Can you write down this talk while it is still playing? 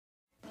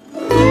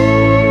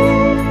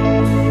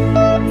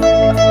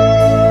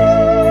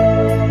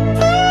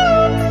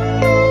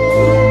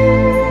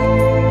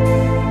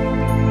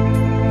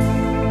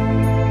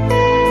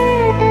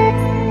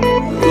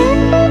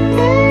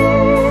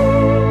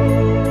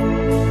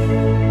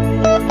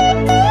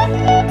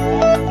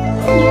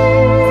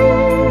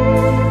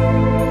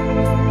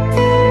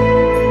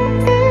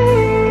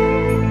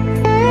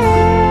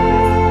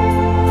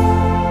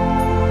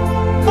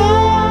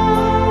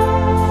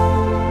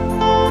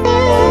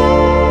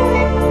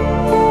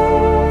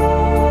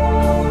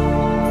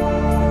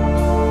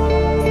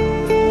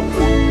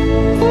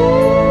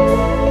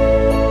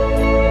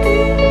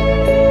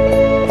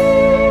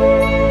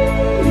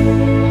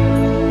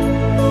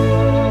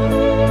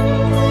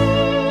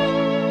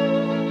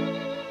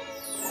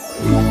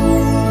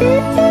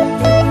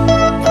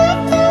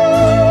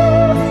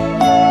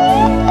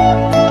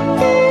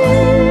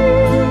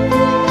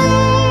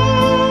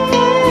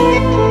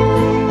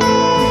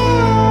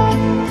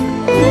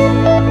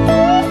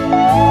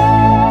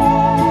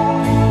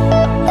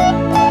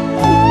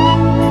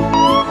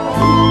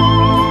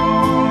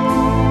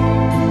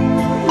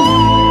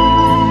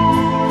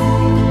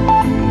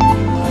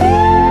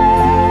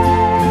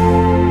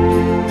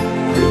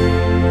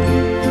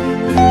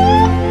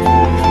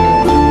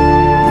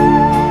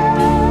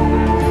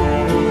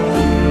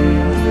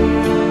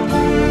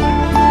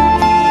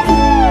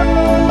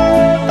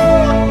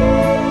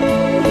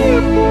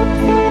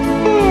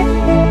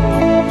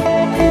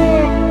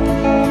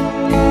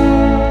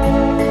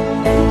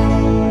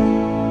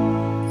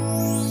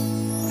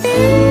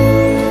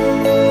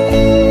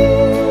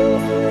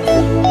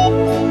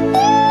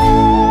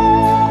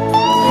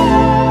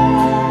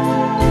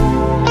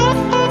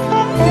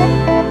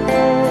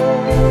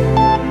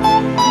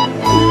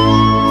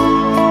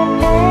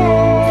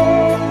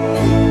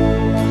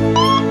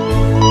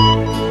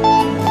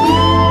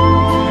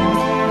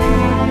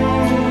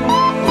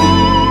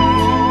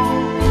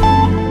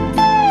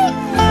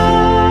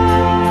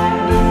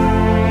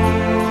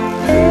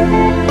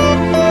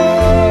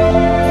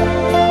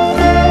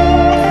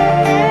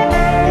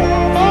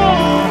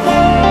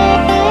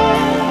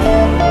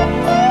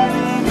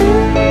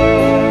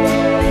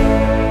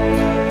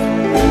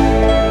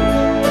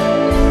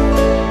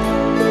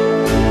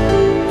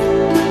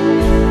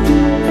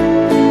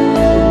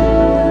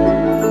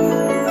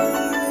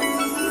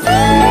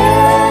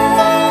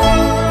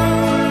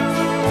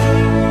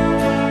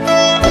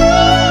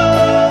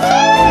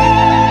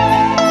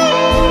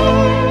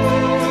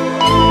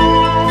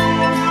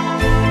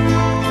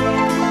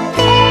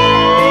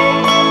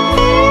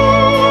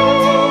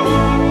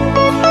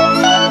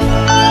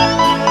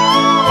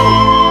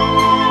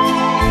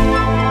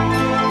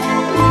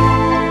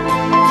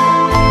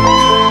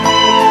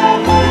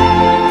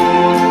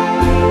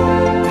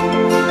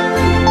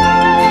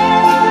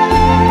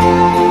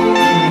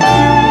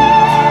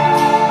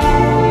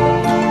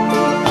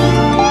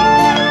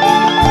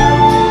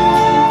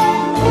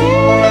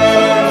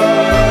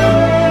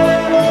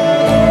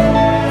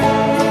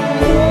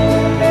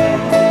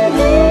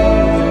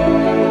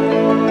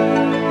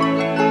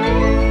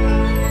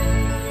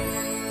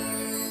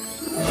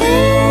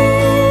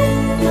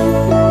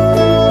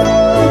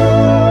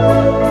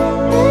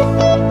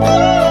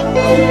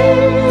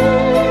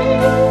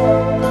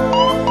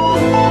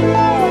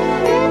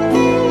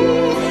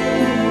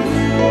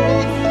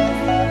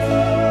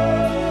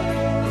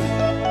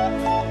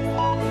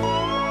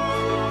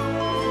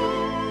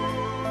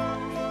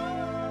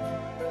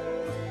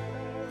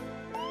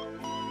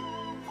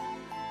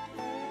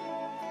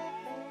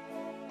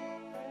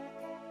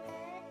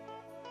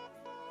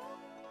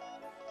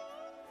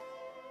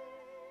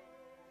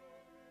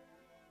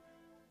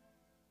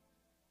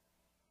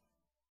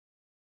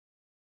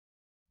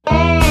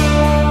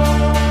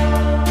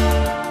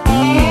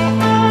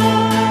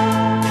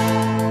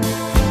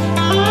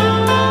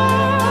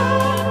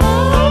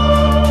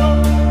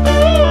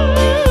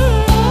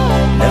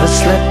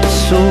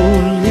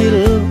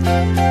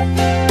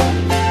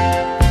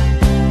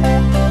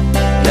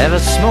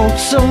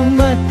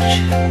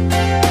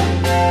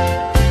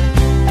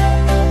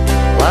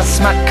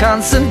Lost my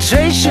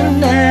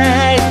concentration,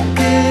 I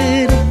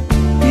could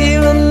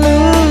even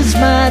lose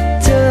my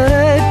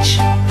touch.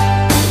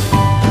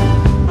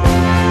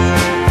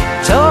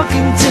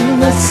 Talking to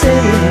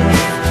myself,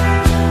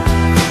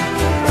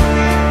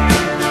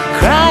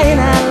 crying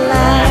out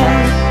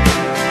loud.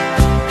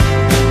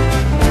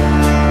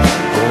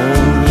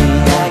 Only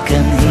I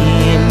can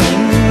hear me.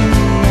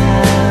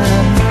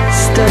 I'm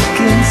stuck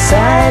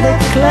inside a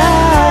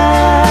cloud.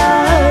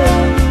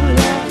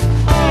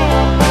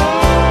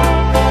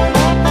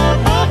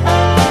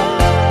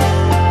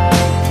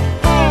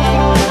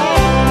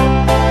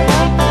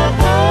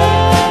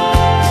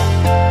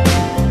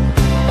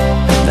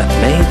 That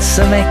made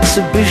some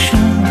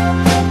exhibition.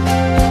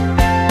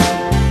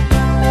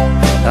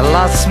 I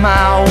lost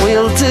my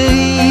will to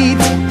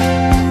eat.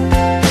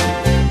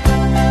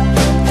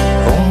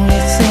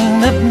 Only thing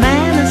that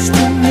matters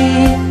to me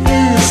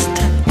is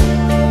to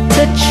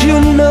touch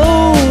your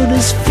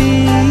lotus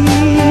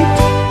feet.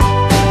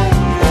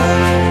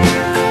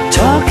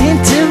 Talking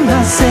to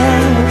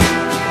myself,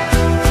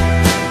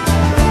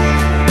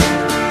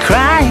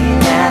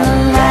 crying out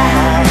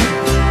loud.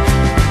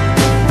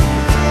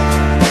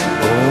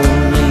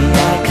 Only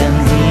I can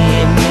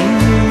hear me.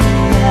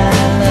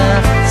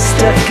 I'm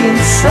stuck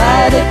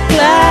inside a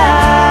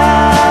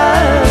cloud.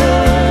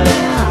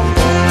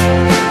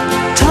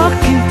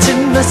 Talking to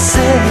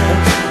myself,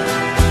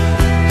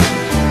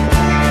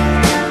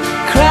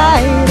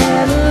 crying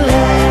out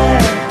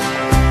loud.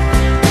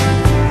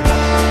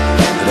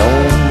 But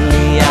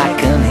only I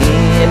can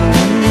hear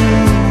me.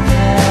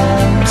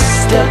 I'm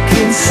stuck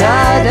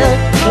inside a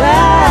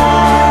cloud.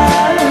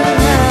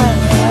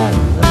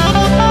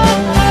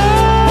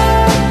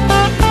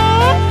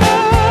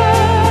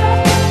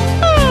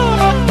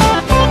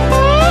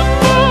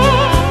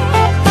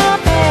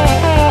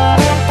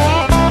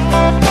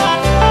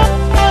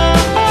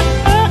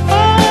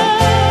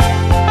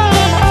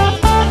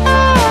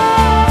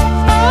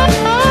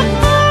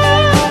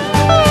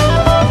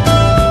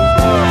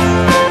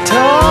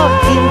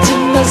 Talking to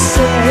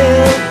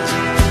myself,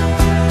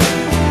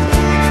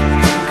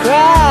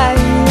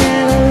 crying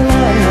out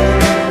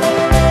loud.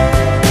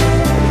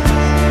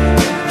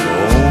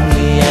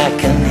 Only I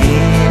can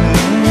hear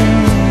me.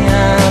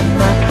 I'm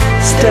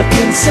stuck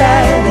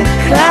inside a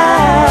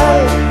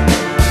cloud.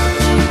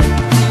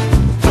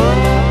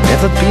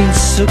 Never been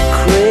so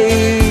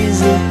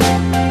crazy,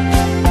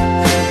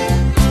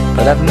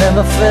 but I've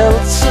never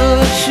felt so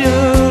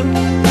sure.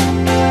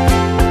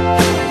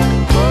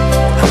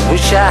 I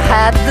wish I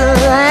had the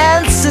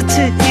answer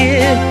to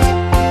it.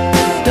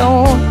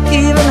 Don't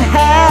even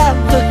have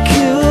the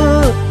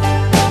cure.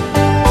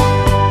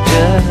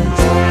 Just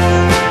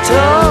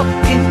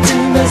talking to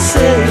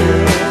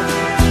myself,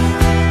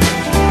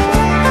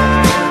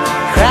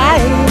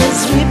 crying as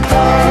we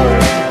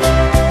part.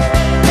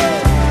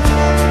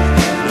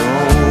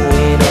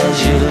 Knowing as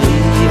you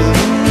leave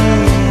me,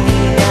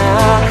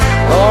 I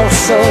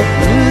also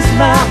lose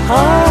my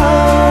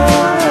heart.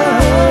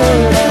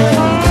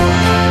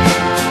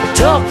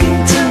 Talking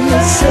to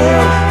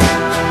myself,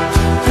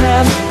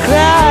 I'm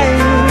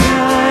crying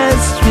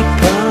as we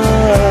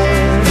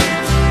part.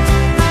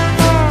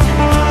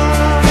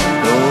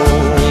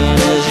 Knowing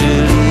as you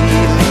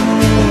leave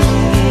me,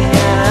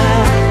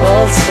 I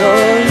also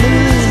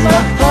lose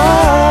my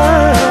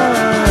heart.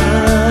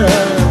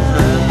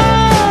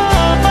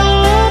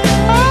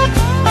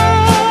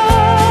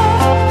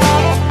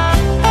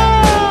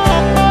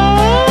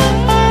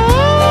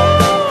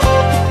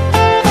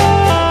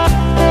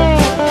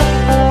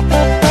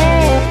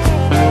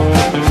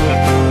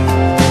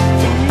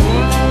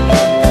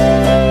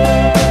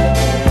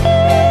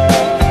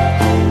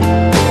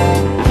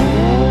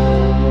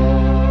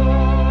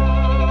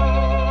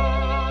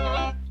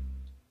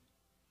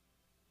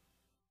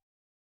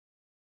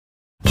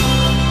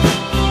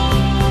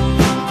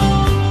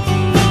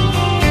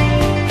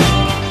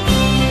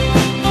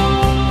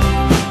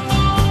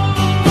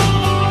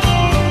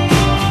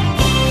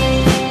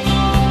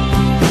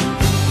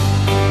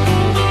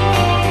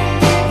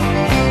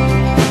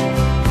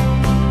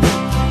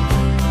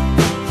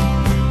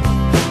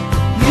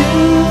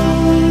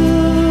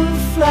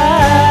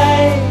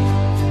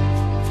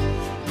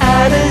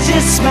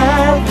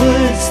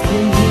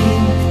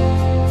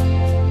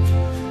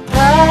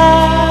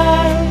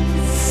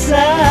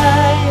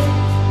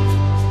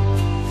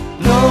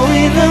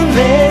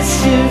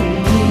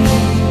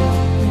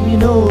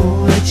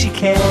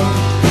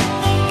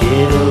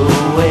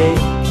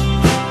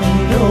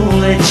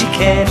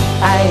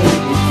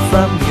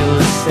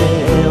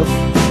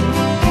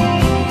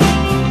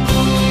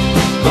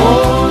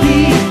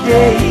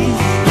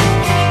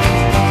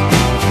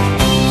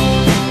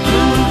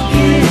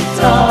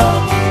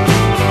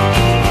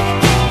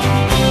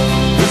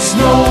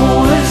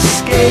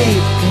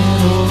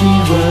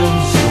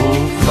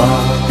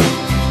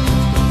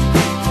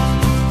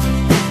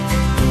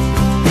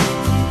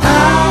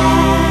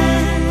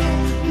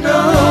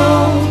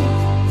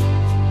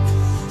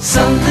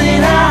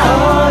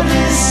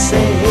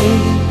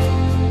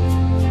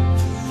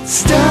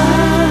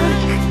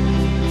 stuck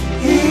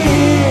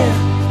here,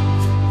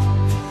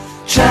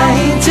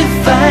 trying to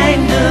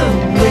find a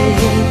way,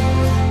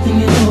 and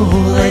you know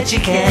that you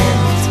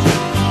can't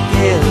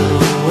get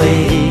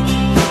away,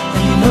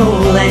 and you know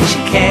that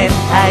you can't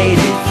hide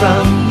it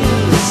from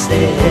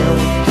yourself.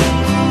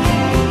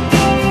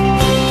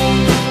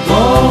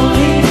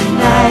 Lonely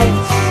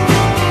nights,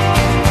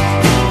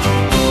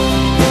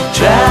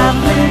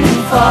 traveling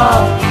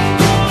far,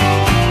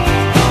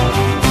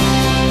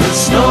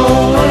 there's no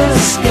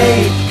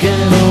escape,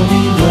 can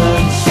only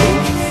run so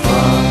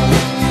far.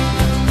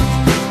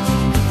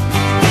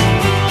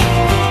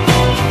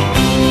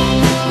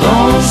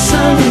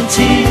 Lonesome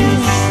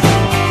tears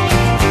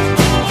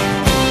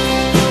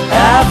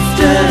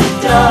after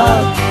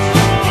dark,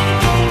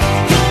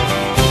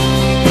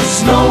 there's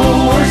no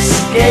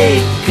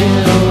escape,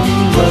 can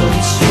only run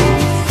so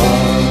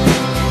far.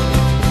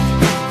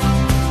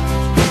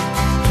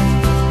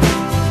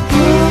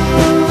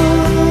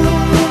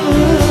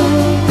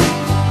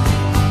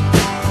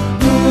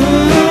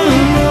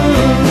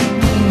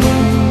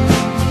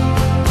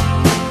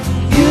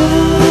 You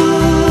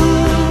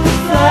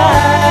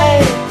fly,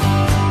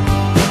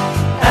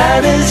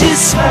 and as you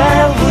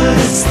smile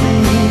was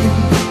thin,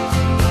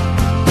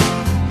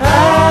 I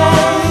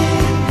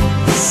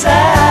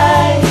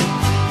sigh,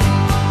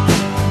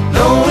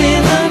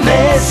 knowing the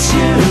mess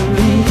you're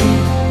in.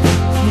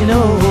 You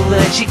know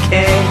that you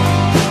can't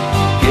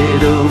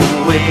get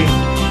away,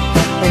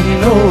 and you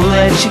know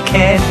that you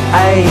can't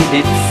hide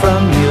it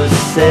from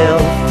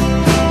yourself.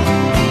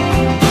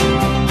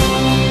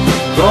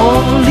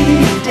 Lonely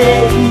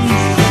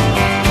days,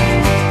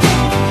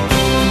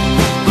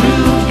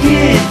 blue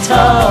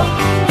guitar,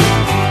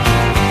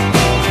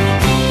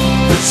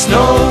 there's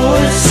no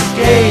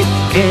escape,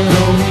 can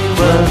only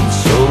run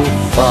so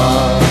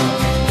far.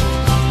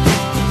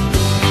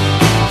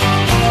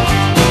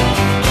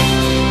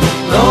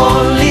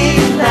 Lonely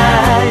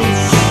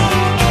nights,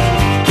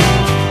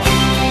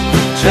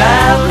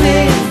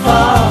 traveling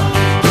far,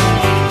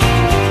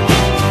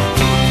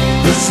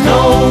 there's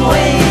no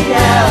way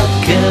out,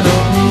 can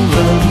only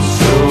run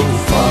so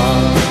far.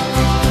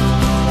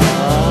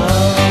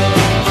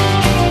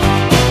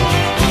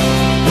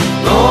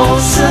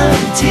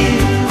 Lonesome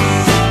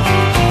tears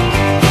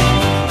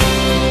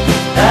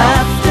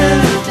after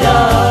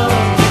dark,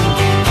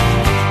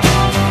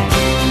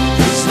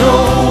 there's no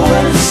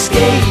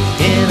escape,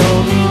 can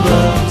only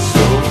run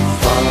so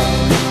far.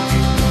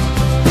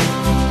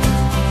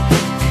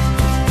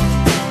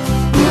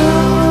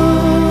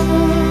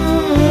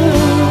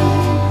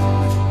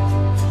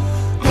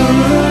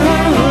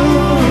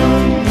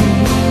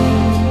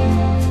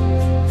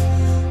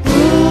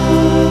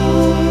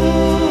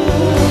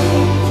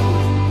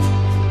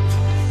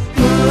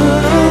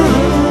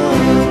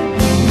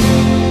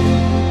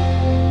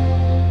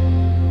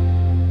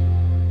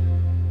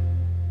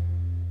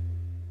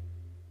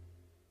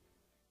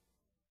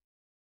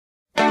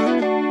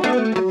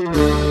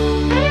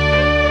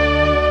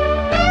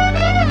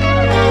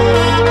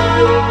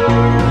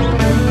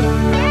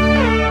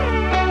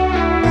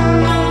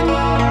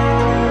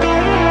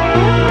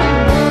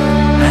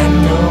 I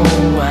know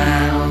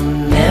I'll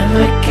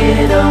never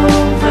get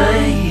over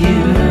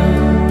you.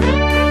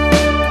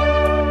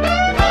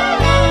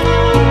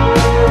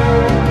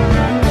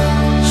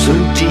 So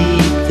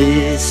deep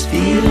this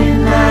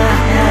feeling I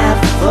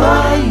have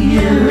for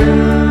you.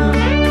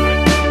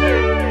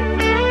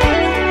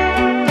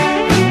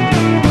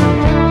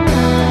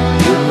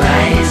 Your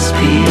eyes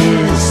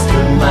pierce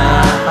through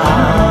my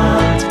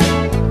heart,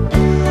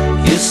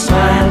 your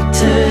smile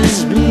tears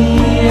me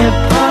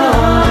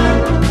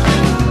apart.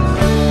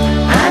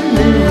 I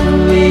knew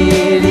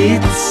it,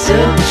 it's so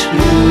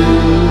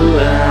true,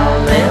 I'll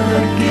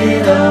never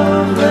get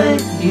over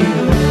you.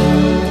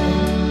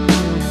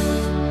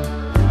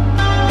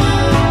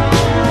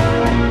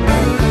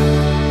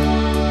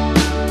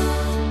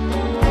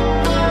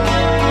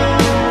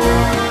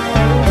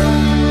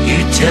 You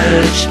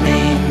touch me,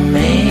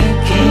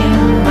 making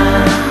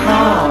my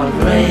heart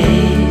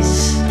race.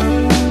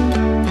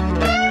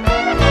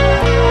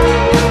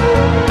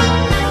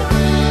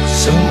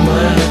 So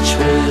much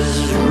was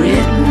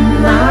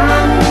written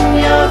on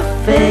your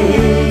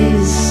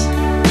face.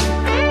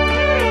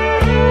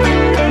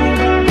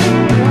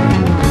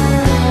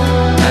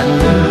 I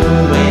knew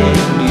when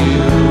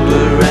you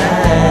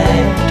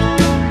arrived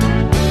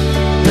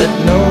that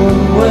no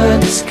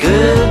words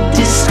could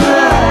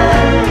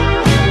describe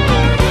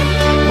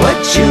what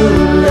your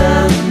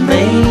love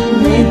made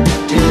me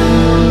do.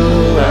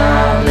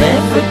 I'll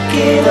never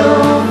get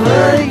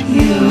over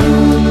you.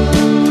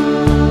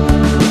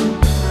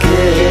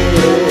 Girl,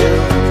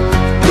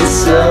 with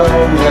so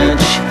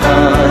much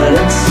heart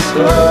and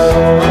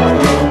soul.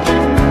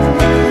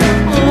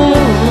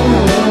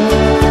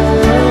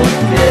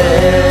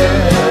 Girl,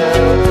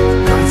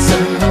 on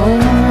some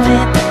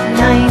moonlit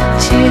night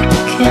you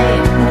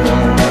came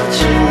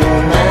into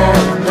my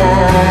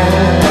life.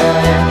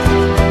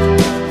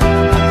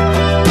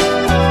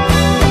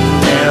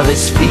 Now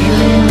this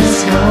feeling is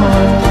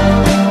gone,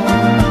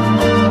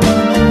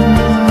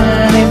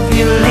 and it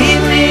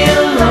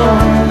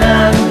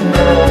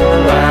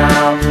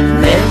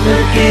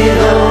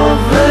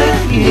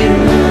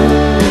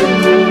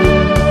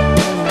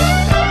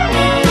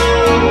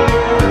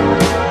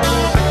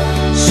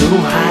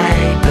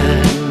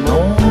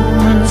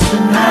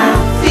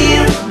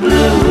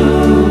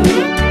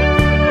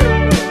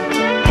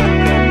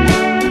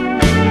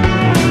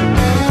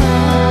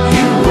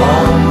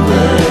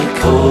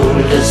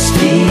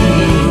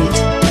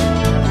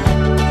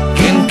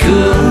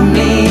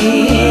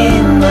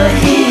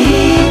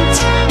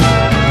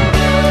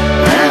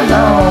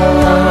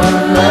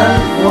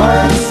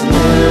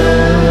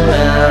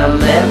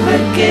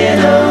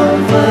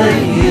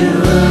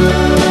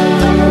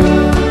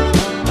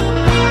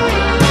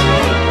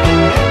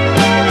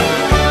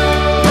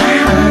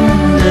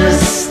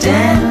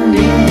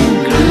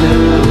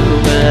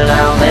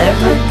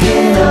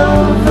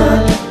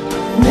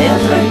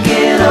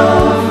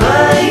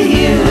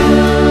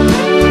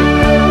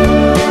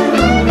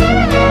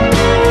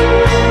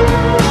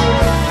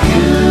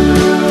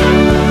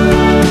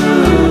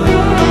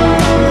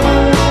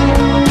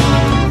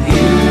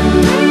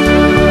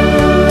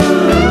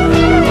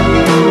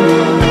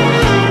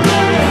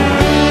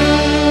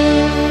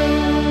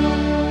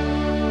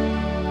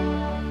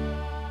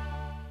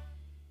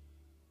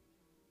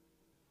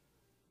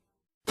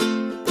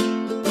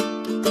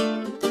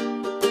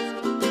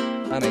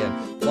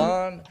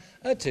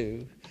a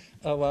two,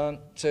 a 1,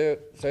 2,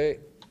 3.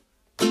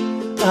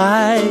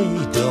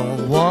 I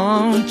don't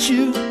want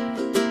you,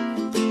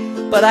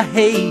 but I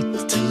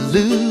hate to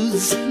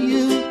lose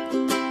you.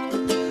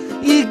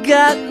 You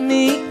got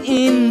me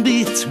in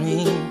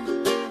between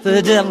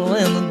the devil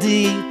and the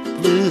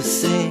deep blue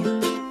sea.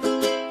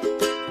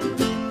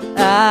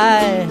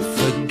 I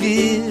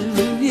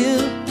forgive you,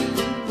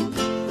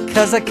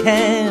 'cause I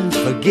can't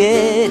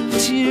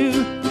forget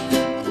you.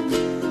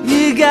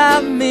 You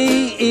got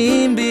me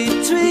in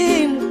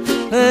between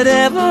the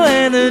devil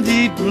and the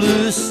deep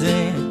blue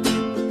sea.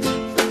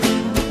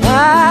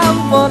 I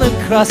wanna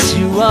cross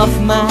you off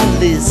my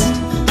list,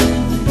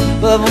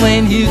 but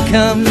when you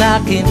come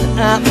knocking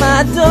at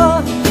my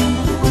door,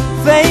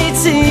 fate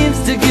seems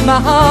to give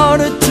my heart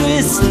a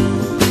twist,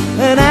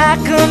 and I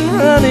come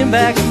running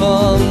back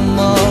for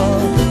more.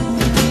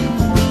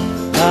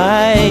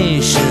 I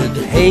should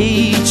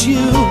hate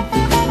you,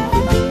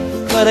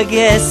 but I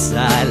guess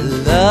I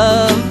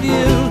love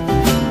you.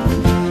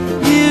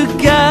 You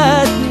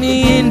got me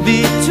in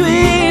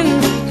between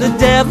the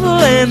devil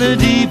and the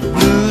deep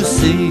blue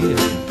sea.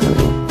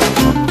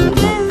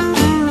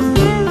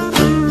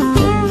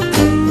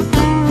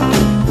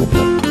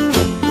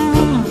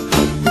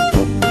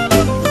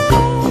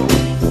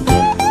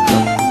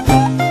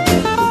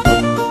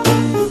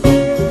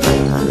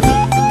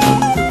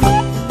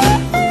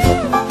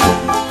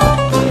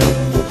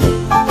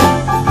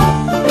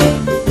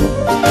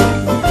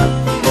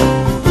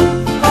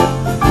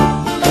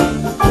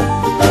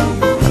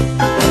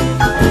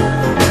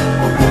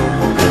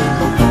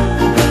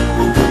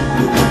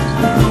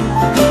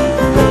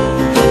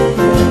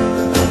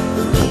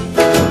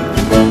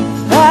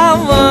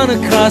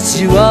 Cross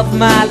you off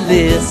my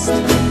list,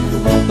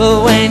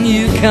 but when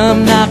you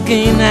come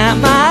knocking at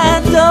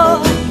my door,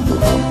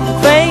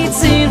 fate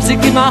seems to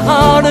give my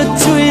heart a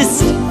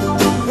twist,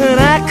 and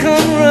I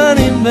come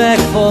running back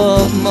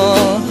for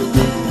more.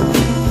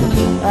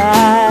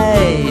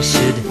 I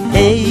should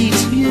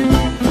hate you,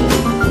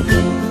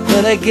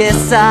 but I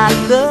guess I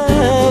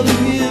love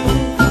you.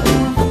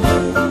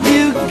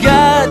 You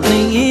got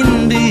me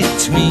in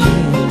between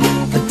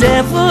the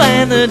devil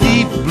and the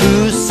deep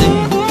blue sea.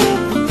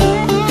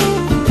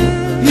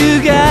 You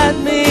got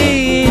me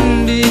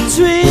in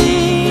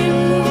between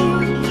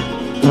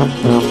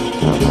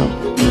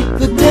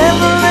the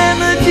devil and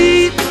the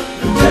deep,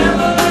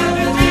 devil and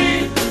the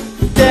deep,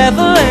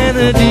 devil and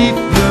the deep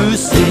blue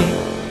sea.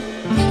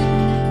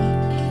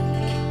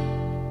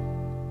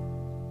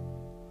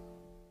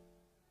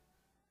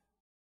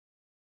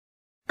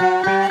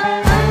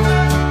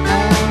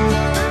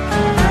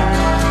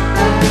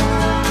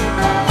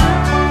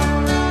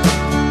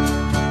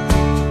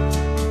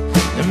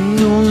 I'm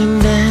going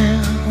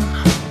down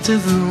to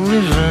the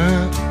river,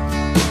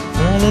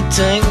 gonna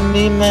take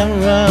me my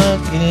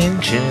rocking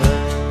chair.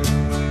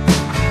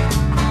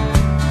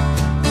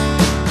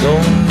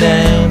 Going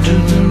down to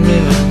the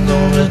river,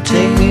 gonna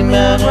take me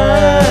my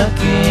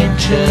rocking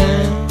chair.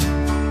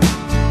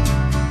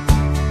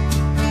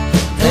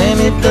 And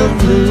if the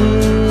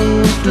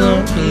blues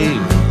don't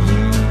leave,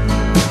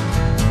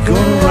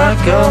 gonna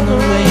rock all the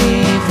way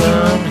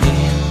from here.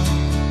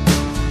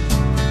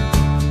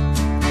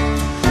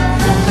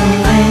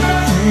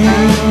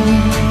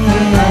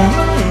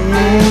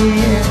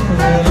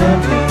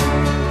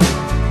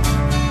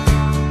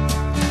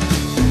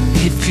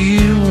 If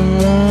you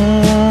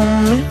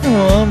want me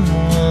one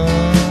more,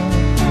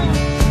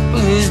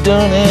 please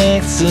don't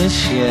act so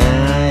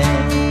shy.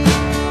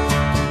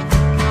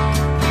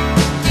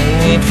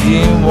 If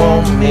you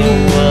want me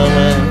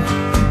woman,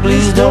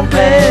 please don't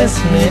pass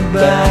me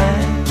by.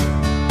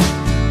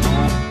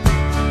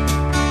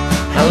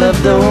 I love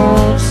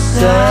those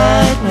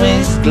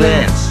sideways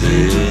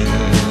glances,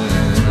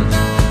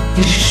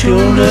 your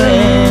shoulder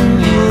and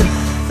your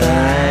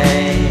thigh.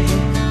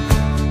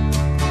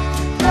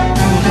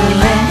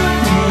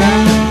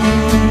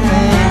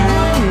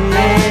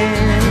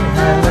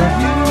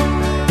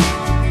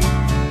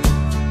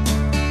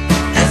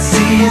 I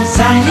see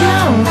inside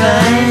your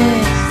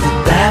eyes the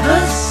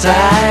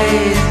diversity,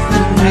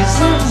 the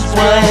reasons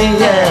why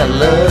I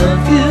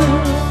love you.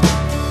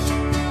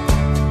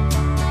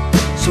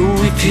 So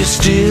if you're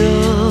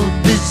still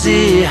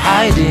busy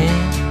hiding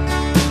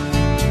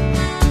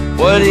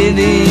what it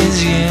is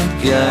you've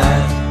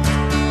got,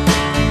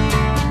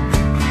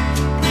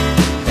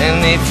 and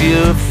if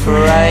you're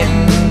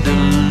frightened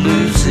of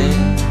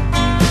losing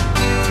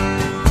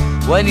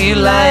what you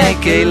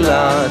like a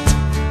lot,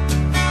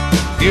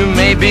 you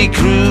may be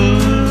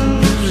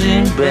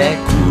cruising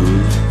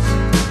backwards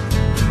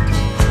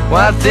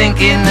while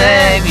thinking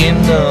that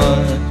you're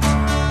not.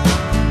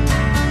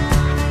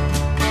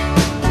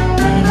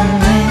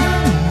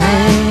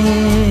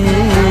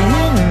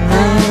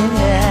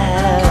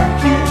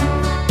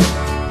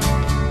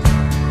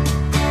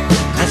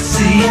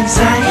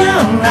 Inside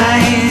your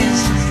eyes,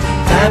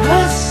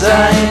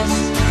 emphasize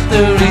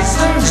the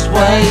reasons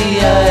why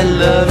I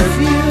love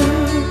you.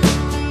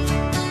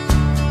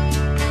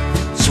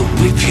 So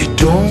if you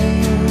don't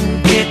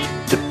get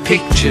the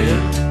picture,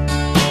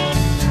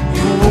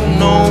 you won't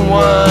know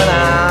what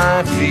I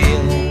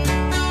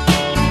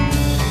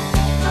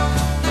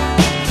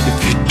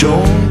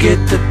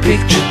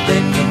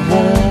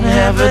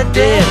have a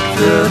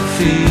depth of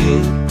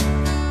field.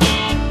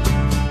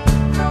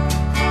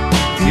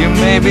 You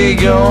may be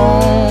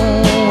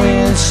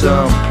going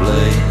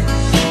someplace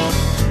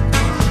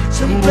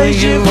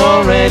you've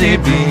already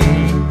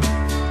been.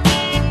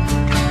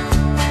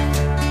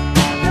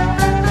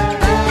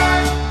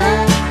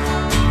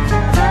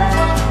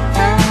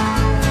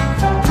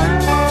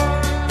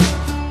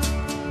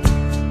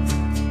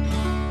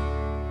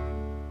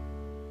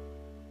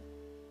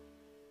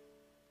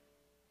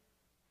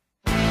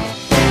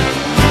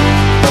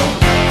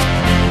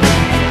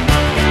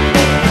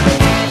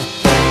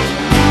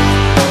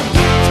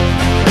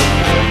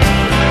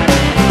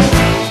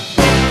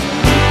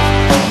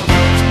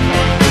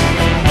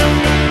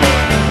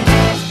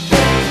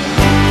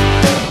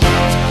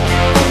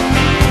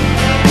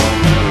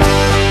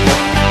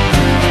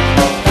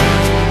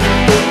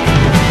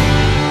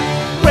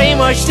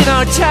 Brainwashed in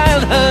our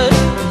childhood,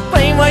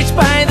 brainwashed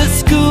by the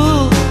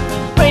school,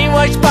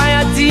 brainwashed by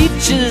our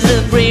teachers,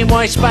 and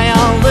brainwashed by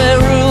all their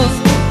rules,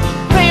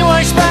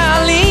 brainwashed by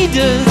our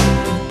leaders,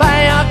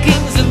 by our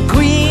kings and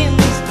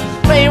queens,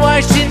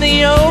 brainwashed in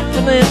the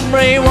open and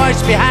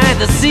brainwashed behind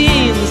the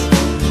scenes.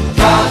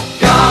 God,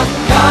 God,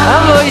 God.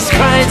 Our voice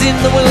cries in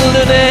the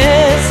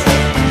wilderness.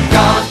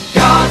 God,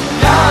 God,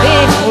 God.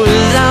 It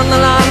was on the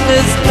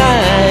longest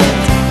night.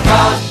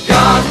 God,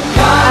 God,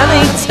 God. An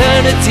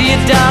eternity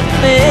of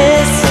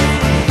darkness.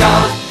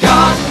 God,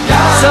 God,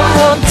 God.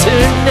 Someone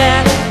turned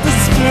out the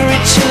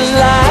spiritual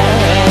light.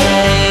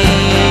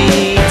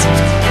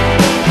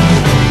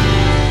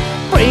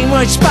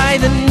 Brainwashed by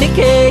the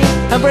Nikkei,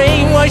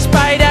 brainwashed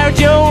by Dow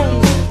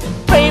Jones,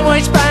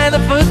 brainwashed by the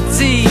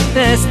FTSE,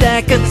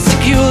 Nasdaq and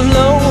secure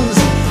loans,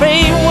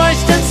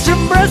 brainwashed us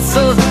from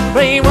Brussels,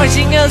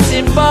 brainwashing us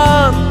in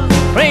Bonn,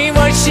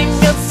 brainwashing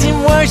us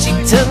in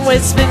Washington,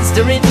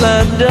 Westminster in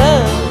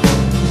London.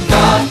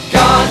 God,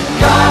 God,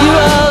 God. You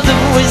are the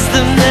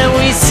wisdom that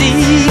we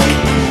seek.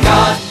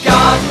 God,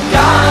 God,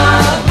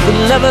 God. The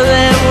lover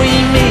that we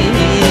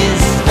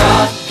miss.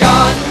 God,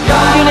 God,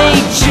 God. Your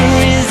nature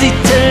is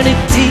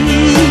eternity.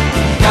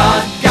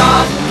 God,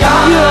 God,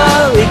 God.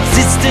 Your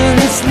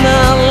existence,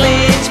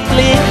 knowledge,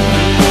 bliss.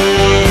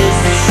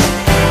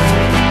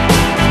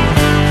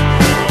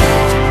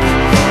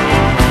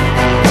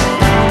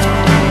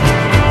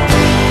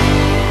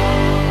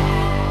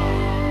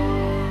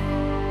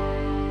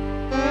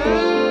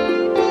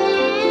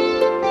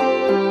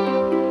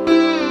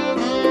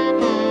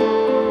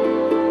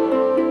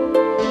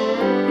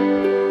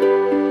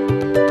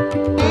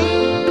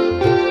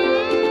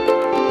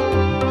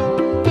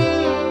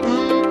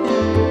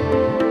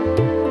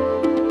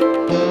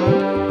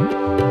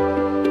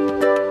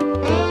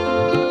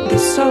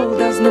 Soul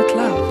does not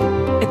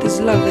love, it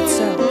is love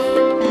itself.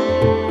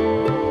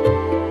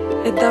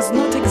 It does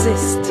not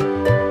exist,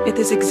 it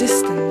is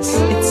existence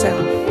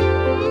itself.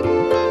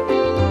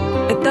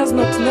 It does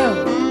not know,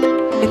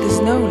 it is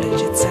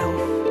knowledge itself.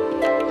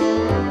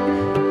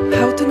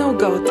 How to Know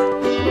God,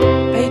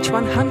 page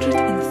 130.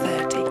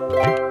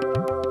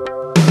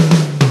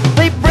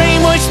 They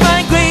brainwashed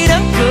my great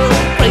uncle,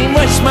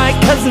 brainwashed my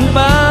cousin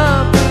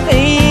Bob.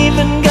 They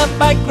even got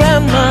my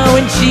grandma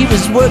when she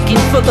was working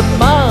for the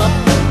mob.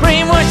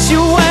 Brainwash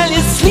you while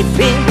you're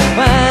sleeping,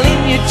 while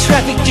in your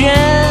traffic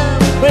jam.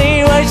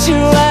 Brainwash you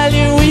while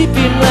you're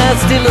weeping, while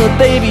still a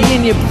baby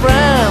in your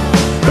prime.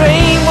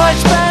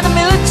 Brainwashed by the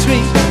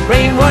military,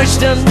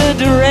 brainwashed under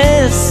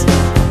duress.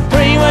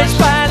 Brainwashed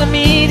by the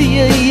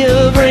media,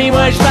 you're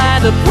brainwashed by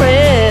the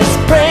press.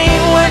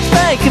 Brainwashed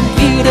by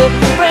computer,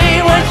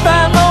 brainwashed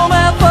by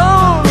mobile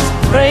phones,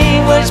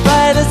 brainwashed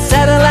by the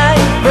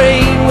satellite,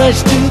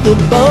 brainwashed to the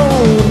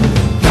bone.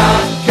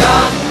 God,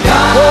 God,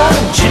 God.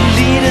 Won't you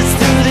lead us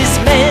through this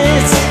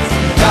mess?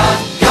 God,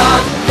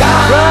 God,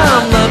 God.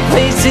 From the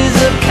places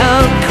of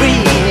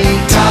concrete.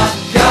 God,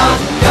 God,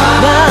 God.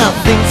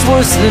 Nothing's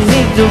worse than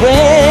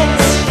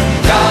ignorance.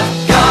 God,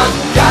 God,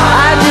 God.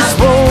 I just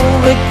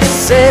won't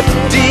accept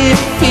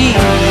defeat.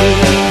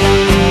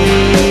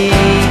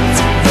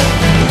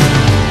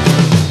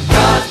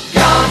 God,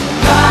 God,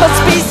 God.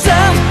 Must be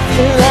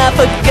something I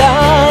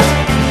forgot.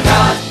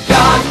 God,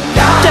 God,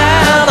 God.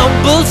 Down on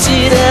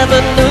bullshit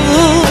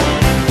avenue.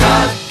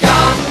 God,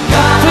 God,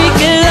 God. We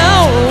could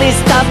only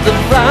stop the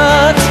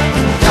rot.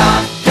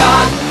 God,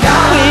 God,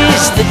 God.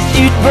 Wish that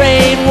you'd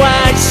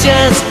brainwash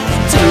us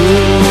too.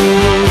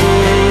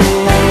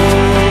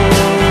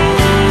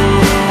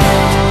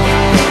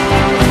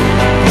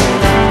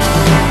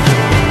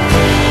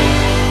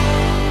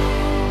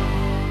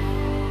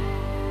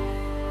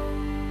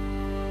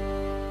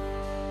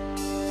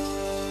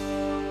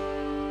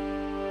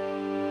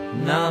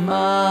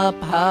 Nama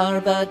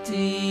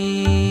Parvati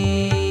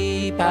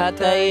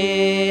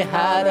Pataye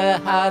Hara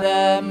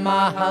Hara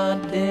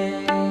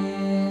Mahadev.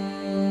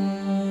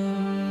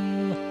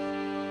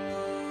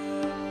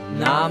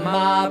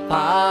 Nama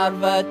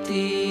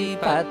Parvati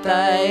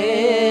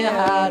Pataye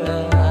Hara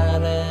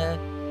Hara.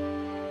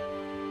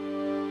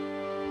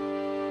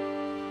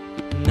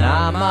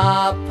 Nama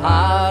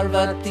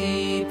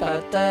Parvati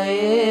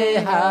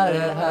Pataye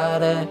Hara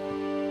Hara.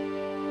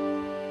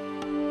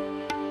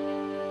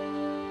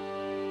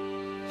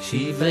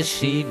 Shiva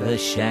Shiva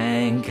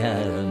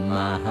Shankara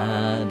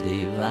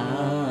Mahadeva.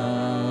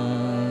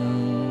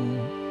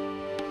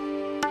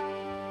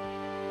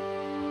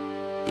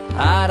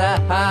 Hara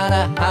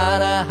Hara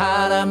Hara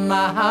Hara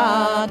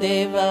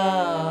Mahadeva.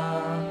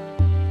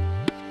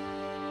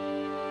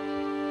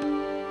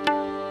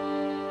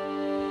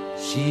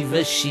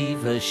 Shiva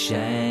Shiva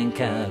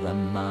Shankara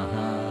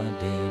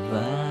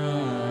Mahadeva.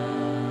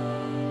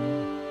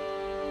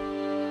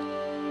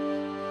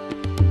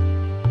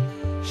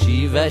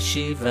 Shiva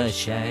Shiva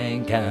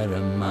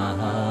Shankara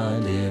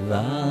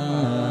Mahadeva.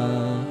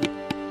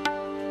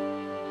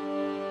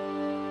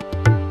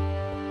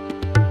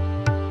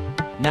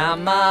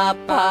 Nama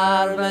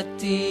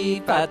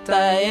Parvati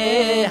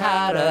Pataye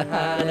Hara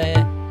Hare.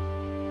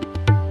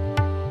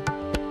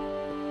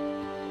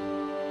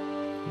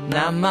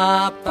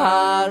 Nama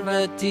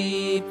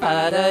Parvati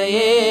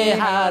Pataye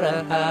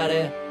Hara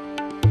Hare.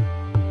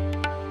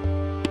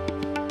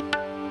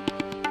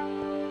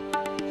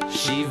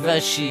 Shiva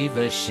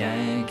Shiva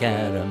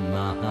Shankara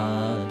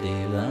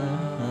Mahadeva.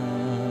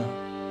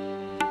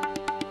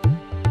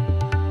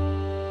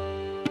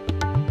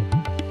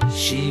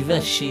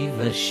 Shiva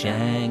Shiva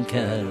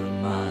Shankara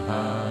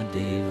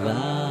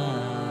Mahadeva.